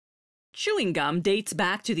Chewing gum dates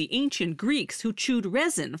back to the ancient Greeks who chewed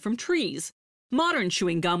resin from trees. Modern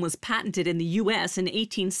chewing gum was patented in the US in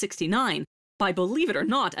 1869 by, believe it or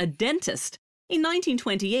not, a dentist. In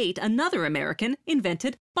 1928, another American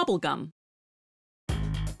invented bubblegum.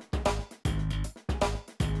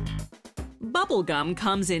 Bubblegum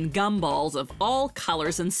comes in gumballs of all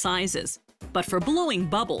colors and sizes. But for blowing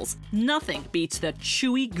bubbles, nothing beats the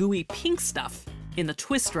chewy, gooey pink stuff in the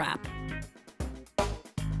twist wrap.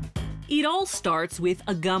 It all starts with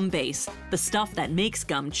a gum base, the stuff that makes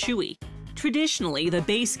gum chewy. Traditionally, the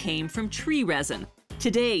base came from tree resin.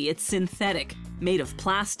 Today, it's synthetic, made of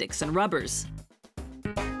plastics and rubbers.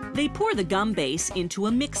 They pour the gum base into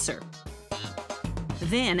a mixer,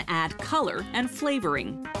 then add color and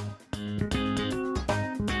flavoring.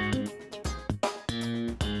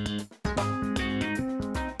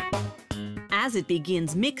 As it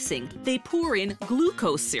begins mixing, they pour in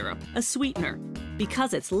glucose syrup, a sweetener.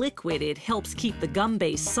 Because it's liquid, it helps keep the gum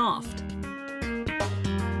base soft.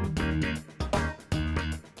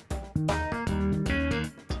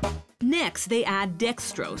 Next, they add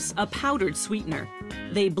dextrose, a powdered sweetener.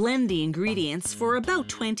 They blend the ingredients for about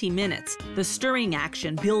 20 minutes. The stirring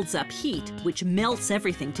action builds up heat, which melts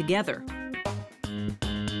everything together.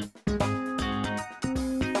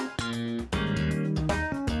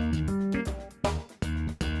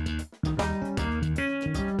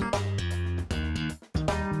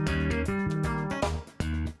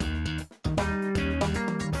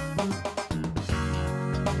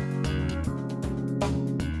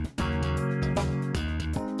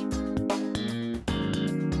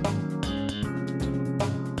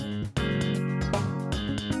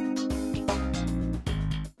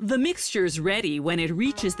 The mixture's ready when it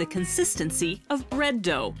reaches the consistency of bread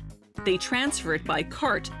dough. They transfer it by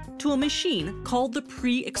cart to a machine called the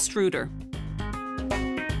pre-extruder.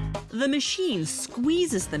 The machine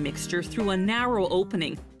squeezes the mixture through a narrow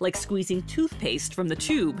opening, like squeezing toothpaste from the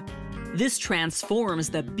tube. This transforms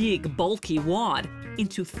the big, bulky wad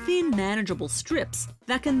into thin, manageable strips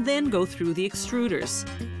that can then go through the extruders.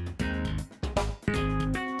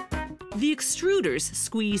 The extruders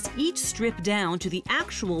squeeze each strip down to the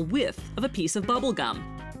actual width of a piece of bubble gum.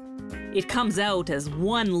 It comes out as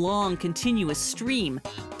one long, continuous stream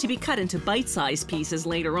to be cut into bite-sized pieces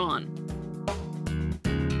later on.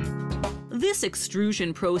 This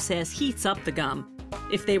extrusion process heats up the gum.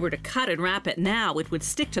 If they were to cut and wrap it now, it would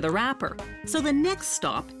stick to the wrapper. So the next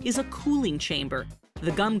stop is a cooling chamber.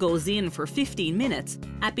 The gum goes in for 15 minutes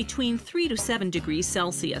at between 3 to 7 degrees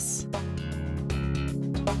Celsius.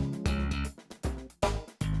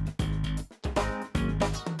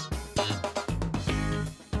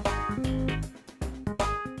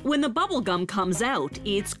 When the bubble gum comes out,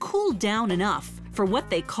 it's cooled down enough for what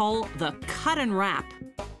they call the cut and wrap.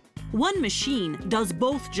 One machine does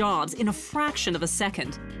both jobs in a fraction of a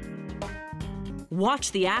second.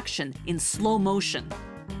 Watch the action in slow motion.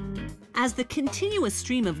 As the continuous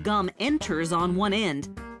stream of gum enters on one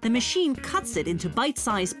end, the machine cuts it into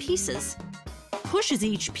bite-sized pieces, pushes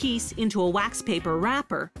each piece into a wax paper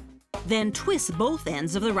wrapper, then twists both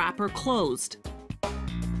ends of the wrapper closed.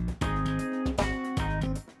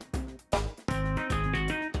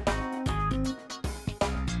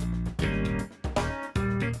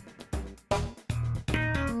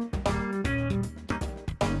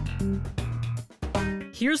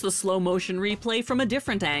 Here's the slow motion replay from a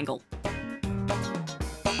different angle.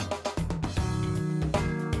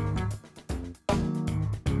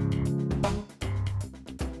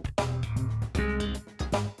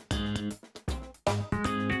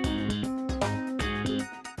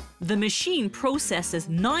 The machine processes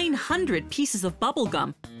 900 pieces of bubble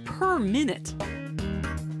gum per minute.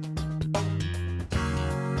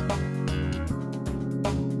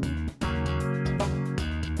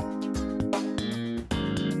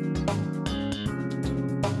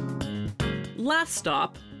 Last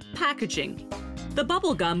stop, packaging. The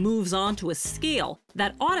bubble gum moves on to a scale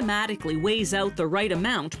that automatically weighs out the right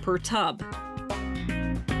amount per tub.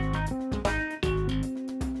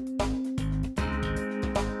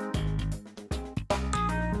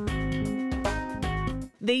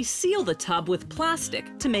 They seal the tub with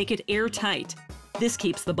plastic to make it airtight. This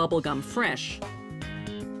keeps the bubble gum fresh.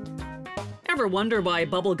 Ever wonder why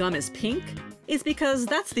bubble gum is pink? It's because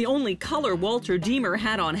that's the only color Walter Deemer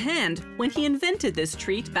had on hand when he invented this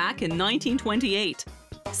treat back in 1928.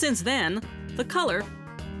 Since then, the color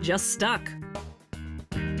just stuck.